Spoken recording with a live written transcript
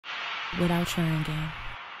without sharing game.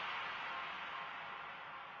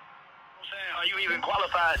 Are you even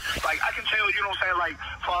qualified? Like, I can tell, you know what I'm saying, like,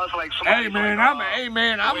 far as like Hey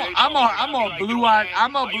man, I'm a blue eyed.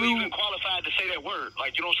 I'm a blue. Are you even qualified to say that word?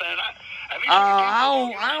 Like, you know what I'm saying?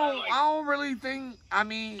 I don't really think. I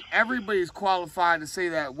mean, everybody's qualified to say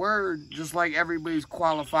that word, just like everybody's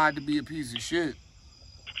qualified to be a piece of shit.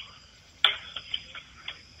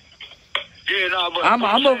 Yeah, no, but I'm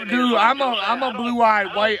a dude. I'm a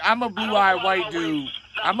blue-eyed white. I'm a blue-eyed white dude.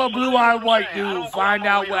 I'm a blue-eyed white dude. Find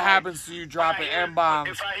out what happens to you dropping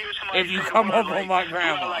M-bombs if you come up on my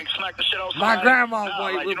grandma. My grandma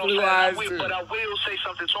white with blue eyes too. But I will say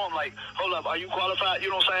something to him, like, hold up, are you qualified? You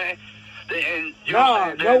know what I'm saying?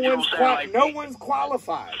 No one's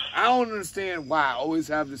qualified. I don't understand why I always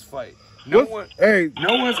have this fight. No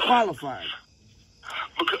one's qualified.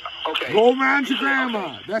 Okay. Go around your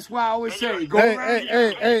grandma. That's why I always say.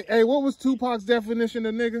 Hey, what was Tupac's definition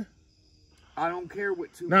of nigga? I don't care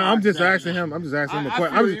what Tupac. No, I'm just asking him. I'm just asking him a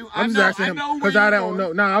question. I'm just asking him because I don't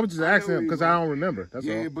know. No, I was just asking him because I don't remember. That's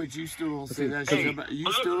all. Yeah, but you still don't say that shit.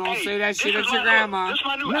 You still don't say that shit at your grandma.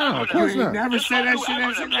 No, of course not. You never say that shit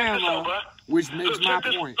at your grandma, which makes my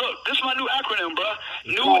point. Look, this is my new acronym, bro.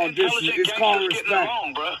 It's called respect.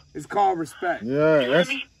 It's called respect. Yeah,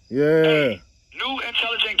 yeah. New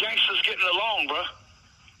intelligent gangsters getting along, bro.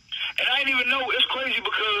 And I didn't even know. It's crazy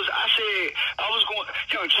because I said I was going,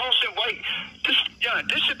 Charleston White, this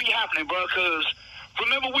should be happening, bro, because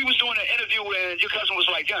remember we was doing an interview and your cousin was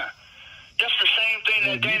like, that's the same thing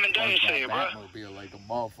that Damon Day said, bro. Like a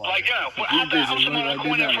motherfucker. Like, I was somebody that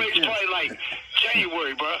coined that phrase probably like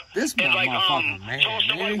January, bro. This motherfucker, man.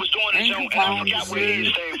 Charleston White was doing his own, and I forgot what he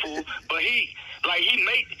stayed for, but he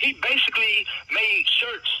basically made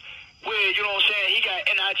shirts where, you know what I'm saying, he got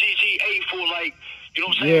NIGGA for, like, you know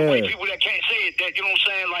what I'm saying, white people that can't say it, that, you know what I'm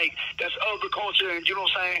saying, like, that's other culture, and you know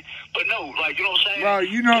what I'm saying, but no, like, you know what I'm saying? Bro,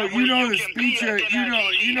 you know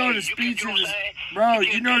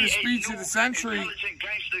the speech of the century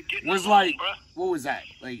was like, what was that,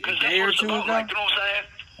 like a day or two ago? Like, you know what I'm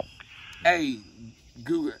Hey, saying?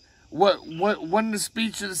 Google, what wasn't the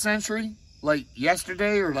speech of the century, like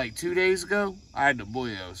yesterday or like 2 days ago? I had the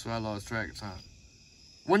boyo, so I lost track of time.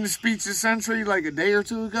 Wasn't the speech of the century like a day or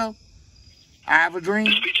two ago? I have a dream.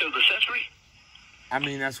 The speech of the century? I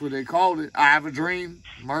mean, that's what they called it. I have a dream.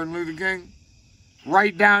 Martin Luther King.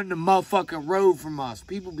 Right down the motherfucking road from us.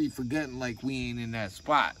 People be forgetting like we ain't in that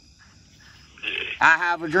spot. I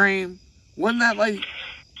have a dream. Wasn't that like,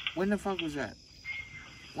 when the fuck was that?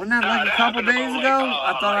 Wasn't that like a couple days ago?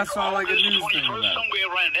 I thought I saw like a news thing about it. Somewhere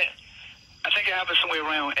around there. I think it happened somewhere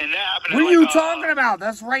around, and that happened. What are you talking about?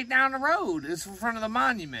 That's right down the road. It's in front of the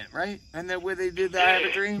monument, right? And then where they did the I Have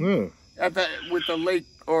a Dream? At the, with the lake,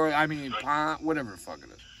 or I mean, pond, whatever the fuck it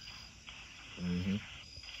is.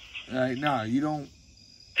 Like, no, you don't.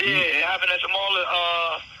 Yeah, it happened at the mall.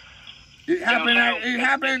 It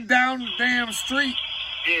happened down the damn street.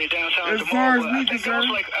 Yeah, downtown. As far as me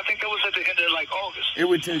concerned, I think that was at the end of like August. It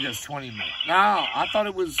would take us 20 minutes. No, I thought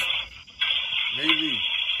it was maybe.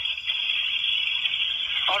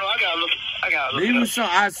 Oh no, I gotta look. Maybe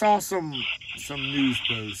I saw some news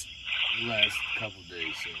posts the last couple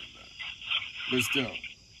days saying that. But still,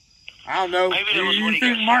 I don't know. Do you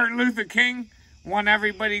think Martin Luther King want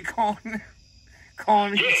everybody calling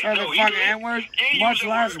each other fucking N-words, much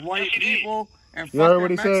less white people and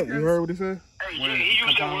fucking Mexicans? You heard what he said? Yeah, he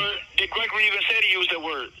used that word. Dick Gregory even said he used that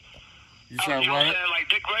word. You said what? You know what I'm saying? Like,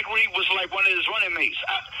 Dick Gregory was like one of his running mates.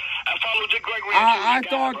 I followed Dick Gregory. I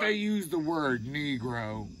thought they used the word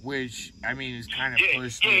Negro, which, I mean, is kind of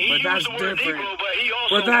pushed but that's different. Negro,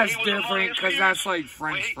 but that's different, because that's like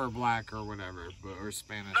French for black or whatever, or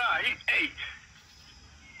Spanish. Nah,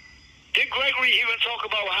 Dick Gregory even talked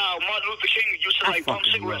about how Martin Luther King used to like bum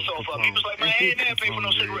cigarettes off of him. He was like, man, I ain't never pay for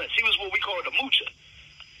no cigarettes. He was what we call a moocher.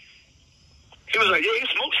 He was like, yeah, he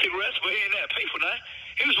smoked cigarettes, but he ain't never pay for that.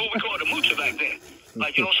 He was what we called a moocher back then.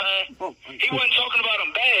 Like, you know what I'm saying? He wasn't talking about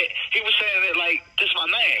him bad. He was saying that, like, this my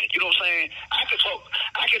man. You know what I'm saying? I could talk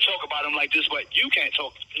about him like this, but you can't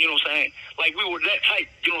talk. You know what I'm saying? Like, we were that type.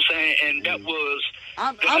 You know what I'm saying? And that was.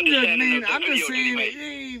 I'm just saying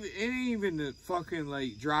it ain't even the fucking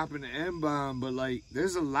like dropping the M-bomb, but like,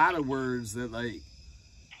 there's a lot of words that like.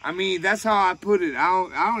 I mean, that's how I put it. I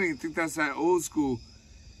don't even think that's that old school.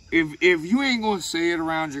 If you ain't gonna say it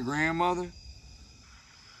around your grandmother,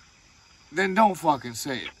 then don't fucking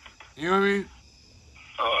say it. You know what I mean?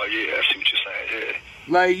 Oh, yeah, I see what you're saying,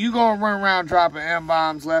 yeah. Like, you gonna run around dropping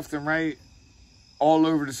M-bombs left and right, all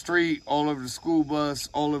over the street, all over the school bus,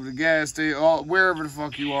 all over the gas station, wherever the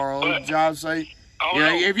fuck you are, all over the job site.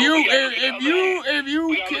 Yeah, if you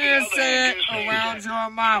can't say it around your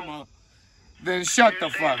mama, Then shut the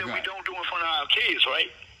fuck up. We don't do in front of our kids,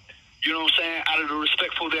 right? You know what I'm saying? Out of the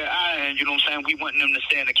respect for their eye, and you know what I'm saying, we want them to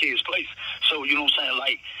stand in the kids' place. So, you know what I'm saying,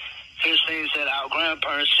 like, there's things that our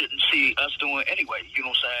grandparents shouldn't see us doing anyway, you know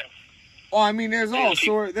what I'm saying? Well, I mean, there's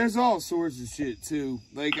all sorts of shit too.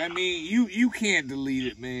 Like, I mean, you can't delete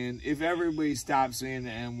it, man. If everybody stops saying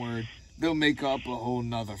the N-word, they'll make up a whole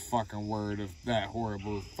nother fucking word of that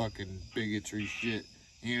horrible fucking bigotry shit.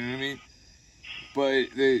 You know what I mean?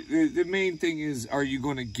 But the main thing is, are you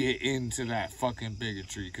going to get into that fucking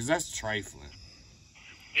bigotry? Because that's trifling.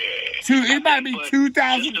 Yeah. It might be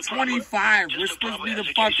 2025. We're supposed to be the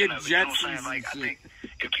fucking Jetsons like, and shit. I think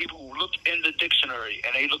if people look in the dictionary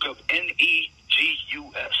and they look up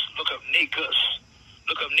Negus, look up niggas.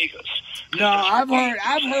 Look up niggas. No, I've heard,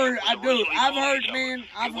 man.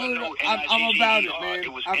 I'm about it, man.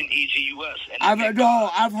 It was Negus.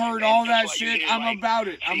 I've heard all that shit. I'm about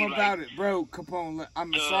it, bro. Capone,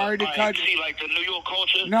 I'm sorry to cut you. See, like the New York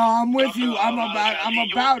culture. No, I'm with you. I'm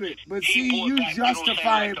about it. But see, you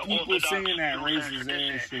justifying people saying that racist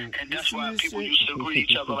ass shit. And that's why people used to greet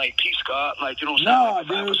each other like peace, God. Like, you know what I'm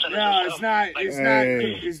saying? No, dude. No,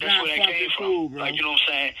 it's not fucking cool, bro. Like, you know what I'm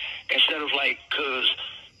saying? Instead of like, cause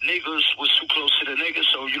niggas was too close to the niggas,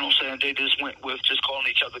 so, you know what I'm saying, they just went with just calling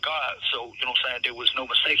each other God. So, you know what I'm saying, there was no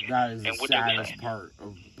mistake. That is the saddest part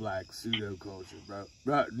of black pseudo culture, bro.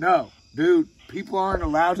 But no, dude, people aren't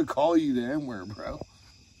allowed to call you the N-word, bro.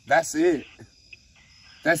 That's it.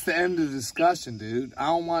 That's the end of the discussion, dude. I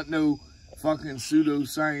don't want no fucking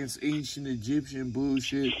pseudoscience, ancient Egyptian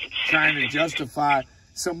bullshit trying to justify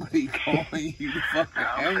somebody calling you the fucking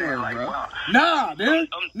N-word, bro. Nah, dude.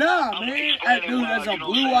 Nah, man. That dude, that's a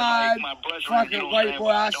blue-eyed fucking white boy.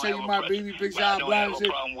 I show you my baby picture out blind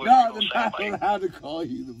shit. No, they're not allowed to call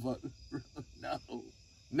you the fucking... No.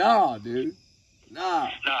 Nah, dude. Nah.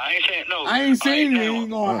 I ain't saying it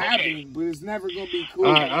ain't gonna happen, but it's never gonna be cool.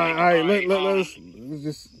 All right. Let's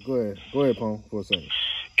just go ahead. Go ahead, Pong, for a second.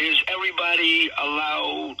 Is everybody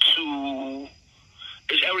allowed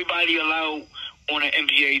on an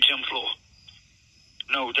NBA gym floor?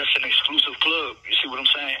 No, that's an exclusive club. You see what I'm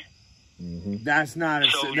saying? Mm-hmm. That's not the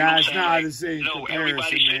same no, comparison,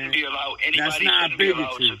 everybody shouldn't be allowed. Anybody shouldn't be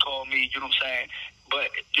allowed to call me, you know what I'm saying? But,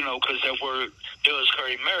 you know, because that word does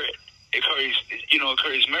carry merit. It carries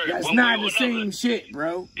merit. That's not the same shit,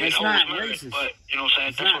 bro. That's not racist. But, you know what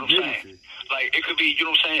I'm saying? That's what I'm saying. Like, it could be, you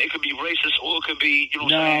know what I'm saying? It could be racist, or it could be, you know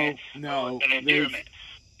what I'm saying? An endearment.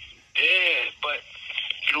 Yeah, but...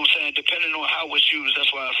 You know what I'm saying? Depending on how it's used,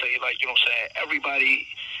 that's why I say, like, you know what I'm saying?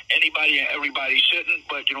 Anybody and everybody shouldn't,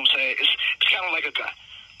 but, you know what I'm saying? It's kind of like a guy.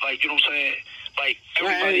 Like, you know what I'm saying? Like,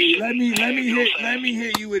 everybody let me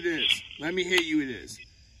hit you with this.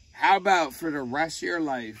 How about for the rest of your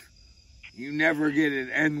life, you never get an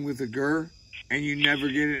N with a gur, and you never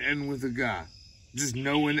get an N with a guy? Just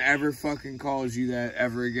no one ever fucking calls you that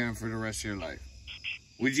ever again for the rest of your life.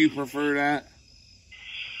 Would you prefer that?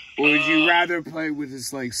 Or would you rather play with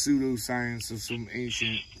this, like, pseudoscience of some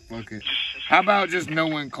ancient fucking... How about just no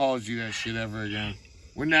one calls you that shit ever again?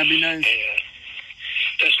 Wouldn't that be nice? Yeah.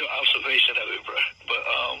 That's your observation of it, bro.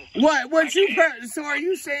 But, What you... So are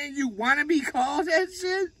you saying you want to be called that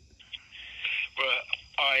shit? Bro,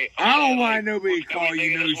 I don't want nobody to call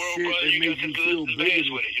you no shit that makes you feel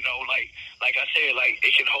big. With it, you know, like I said, like,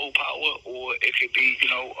 it can hold power, or it could be, you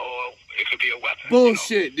know, or it could be a weapon.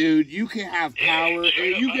 Bullshit, you know? Dude. You can have power,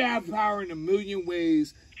 and you can have power in a million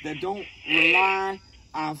ways that don't rely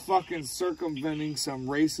on fucking circumventing some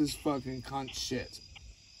racist fucking cunt shit.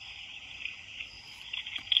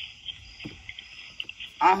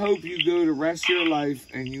 I hope you go the rest of your life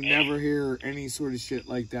and you never hear any sort of shit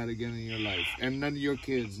like that again in your life. And none of your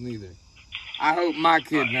kids neither. I hope my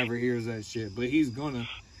kid never hears that shit, but he's gonna.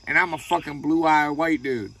 And I'm a fucking blue-eyed white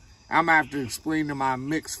dude. I'm gonna have to explain to my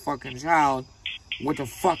mixed fucking child what the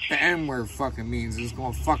fuck the N-word fucking means. It's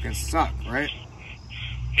gonna fucking suck, right?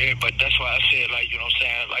 Yeah, but that's why I said, like, you know what I'm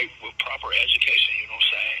saying, like, with proper education, you know what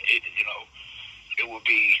I'm saying, it would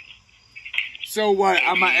be... So what?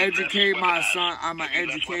 I'm gonna educate my son. I'm gonna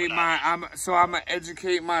educate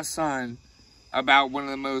my son about one of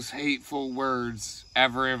the most hateful words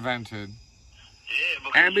ever invented.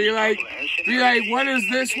 Yeah, and be like, what does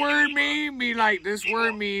this word mean? Be like, this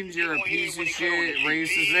word means you're a piece of shit,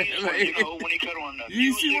 racist. Like,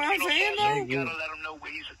 you see what I'm saying, though? You gotta let him know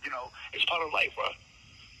what he's, you know, it's part of life, bro.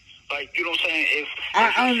 Like, you know what I'm saying?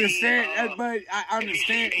 I understand, but I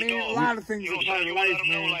understand, man, a lot of things are part of life,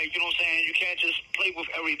 man. Like, you know what I'm saying? You can't just play with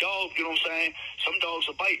every dog, you know what I'm saying? Some dogs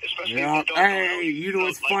will bite, especially if the dog Hey, you know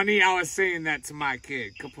what's funny? I was saying that to my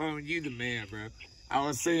kid. Capone, you the man, bro. I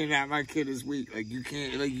was saying that my kid is weak. Like, you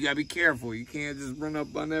can't, like, you gotta be careful. You can't just run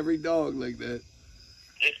up on every dog like that.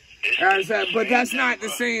 But that's not the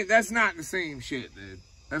same. That's not the same shit, dude.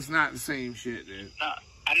 That's not the same shit, dude. Nah,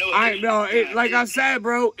 I know. Like I said,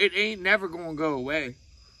 bro, it ain't never gonna go away.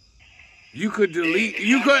 You could delete.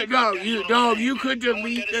 You could You could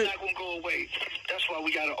delete that. It's not gonna go away. That's why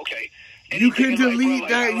we gotta. Okay. You can delete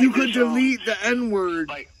that. You could delete the N-word,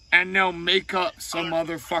 and they'll make up some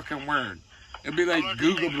other fucking word. It'd be like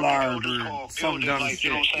Google Blog or some dumb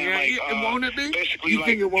shit. Yeah, it won't it be? You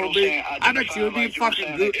think it won't be? I bet you it'll be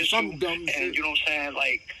fucking good, some dumb shit. You know what I'm saying?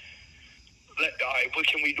 Like, all right, what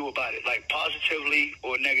can we do about it? Like, positively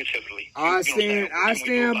or negatively? I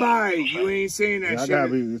stand by it. You ain't saying that shit. I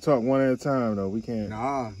gotta be talk one at a time though. We can't.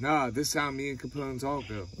 Nah. This is how me and Capone talk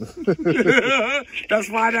though.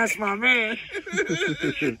 That's why that's my man.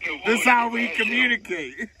 This is how we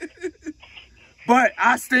communicate. But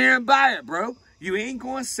I stand by it, bro. You ain't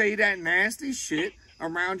gonna say that nasty shit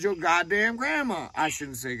around your goddamn grandma. I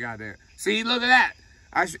shouldn't say goddamn. See, look at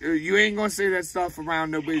that. You ain't gonna say that stuff around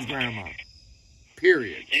nobody's grandma.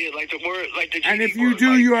 Period. Yeah, like the word, like the. And if you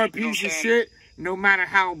do, you're a piece of shit. No matter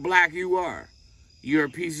how black you are, you're a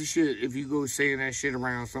piece of shit. If you go saying that shit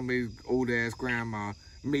around somebody's old ass grandma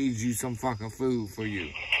made you some fucking food for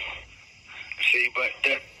you. See, but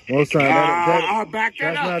that. Most times, that's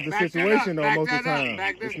not the situation though. Most of the time,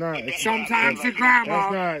 it's not. Sometimes the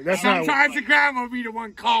grandma. Sometimes the grandma be the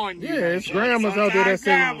one calling you. Yeah, it's grandmas out there that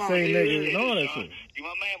say nigga and all that shit. You my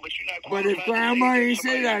man, but you're not. But if grandma ain't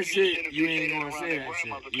say that shit, you ain't gonna say that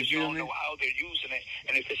shit. You feel me? Know how they're using it,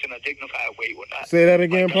 and if it's in a dignified way or not. Say that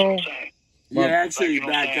again, Paul. Yeah, actually,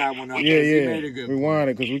 back that one up. Yeah. Rewind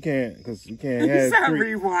it, because we can't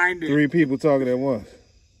have three people talking at once.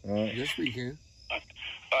 Yes, we can.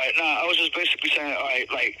 All right, I was just basically saying, all right,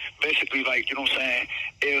 like, you know what I'm saying,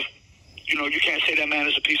 if, you know, you can't say that man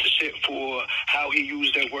is a piece of shit for how he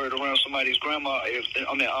used that word around somebody's grandma,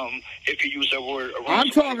 if he used that word around I'm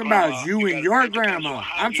talking about you and your grandma.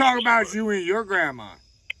 I'm talking about you and your grandma.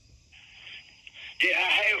 Yeah,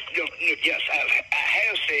 I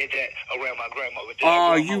have said that around my grandmother.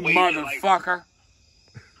 Oh, you motherfucker.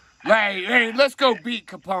 Hey, let's go beat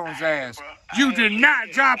Capone's ass. You did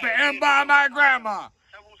not drop an M by my grandma.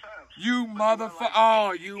 You motherfucker.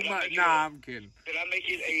 Oh, nah, I'm kidding. Did I make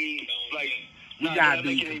it a, like... We gotta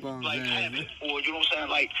beat Capone's ass. Or, you know what I'm saying,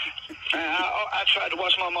 like... I tried to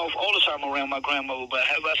watch my mouth all the time around my grandmother, but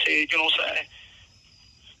have I said, you know what I'm saying?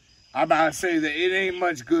 I'm about to say that it ain't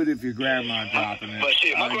much good if your grandma dropping it. But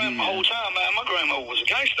shit, my whole time, man, my grandma was a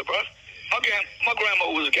gangster, bro. My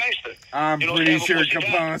grandma was a gangster. I'm pretty sure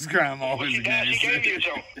Capone's grandma was a gangster. She gave me a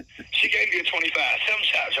joke. She gave me a 25,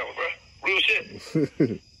 7-shot joke, bro. Real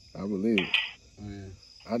shit. I believe it. Yeah.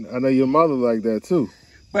 I know your mother like that too.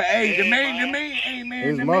 But hey, the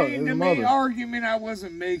main argument I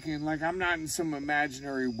wasn't making, like, I'm not in some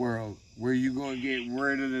imaginary world where you gonna get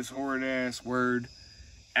rid of this horrid ass word.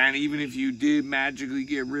 And even if you did magically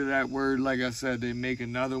get rid of that word, like I said, they make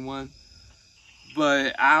another one.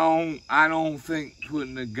 But I don't think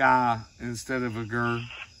putting a guy instead of a girl,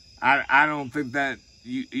 I don't think that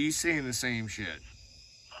you saying the same shit.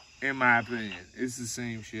 In my opinion, it's the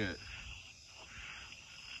same shit.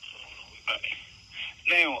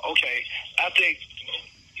 Now, okay, I think.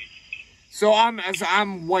 So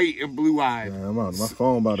I'm white and blue eyed. Yeah, I'm out. My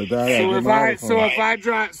phone about to die. So if I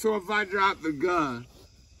drop the gun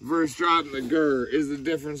versus dropping the girl, is the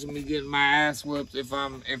difference in me getting my ass whooped if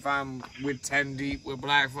I'm with 10 deep with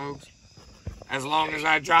black folks? As long as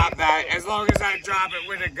I drop it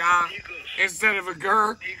with a guy instead of a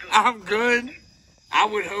girl, I'm good. I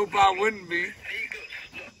would hope I wouldn't be.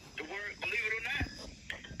 The word, believe it or not,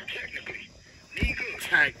 technically.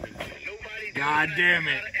 God damn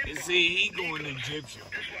it. You see, he going Egyptian.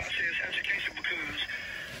 That's why I say it's education, because...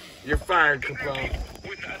 You're fired, Capone.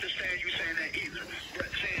 Wouldn't understand you saying that either. But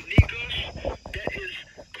saying niggas, that is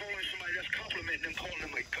calling somebody that's complimenting them, calling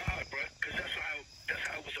them like God, bro. Because that's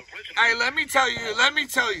how it was originally. Hey, let me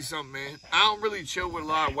tell you something, man. I don't really chill with a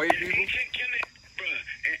lot of white people.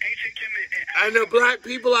 And the black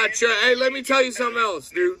people I chill. Hey, let me tell you something else,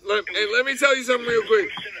 dude. Let me tell you something real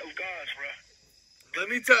quick. Let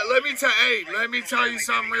me tell you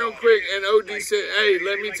something real quick. And OD said, hey,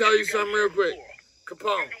 let me tell you something real quick.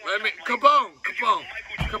 Capone. Let me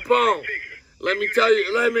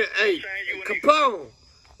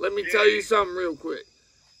tell you something real quick.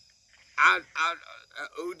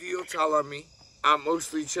 OD will tell on me. I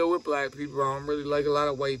mostly chill with black people. I don't really like a lot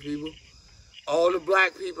of white people. All the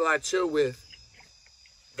black people I chill with,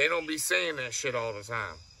 they don't be saying that shit all the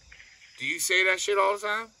time. Do you say that shit all the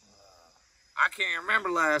time? I can't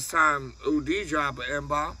remember last time OD dropped an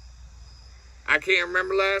M-bomb. I can't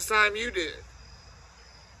remember last time you did.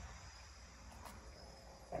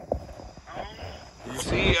 You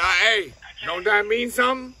see, hey, don't that mean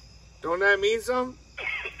something? Don't that mean something?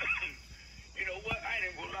 You know what? I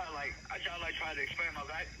ain't even gonna lie. Like, I try to try to expand my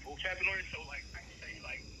vocabulary, so like I can say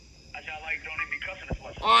like I try don't even be cussing as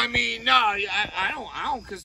much. Oh, I mean, no, I don't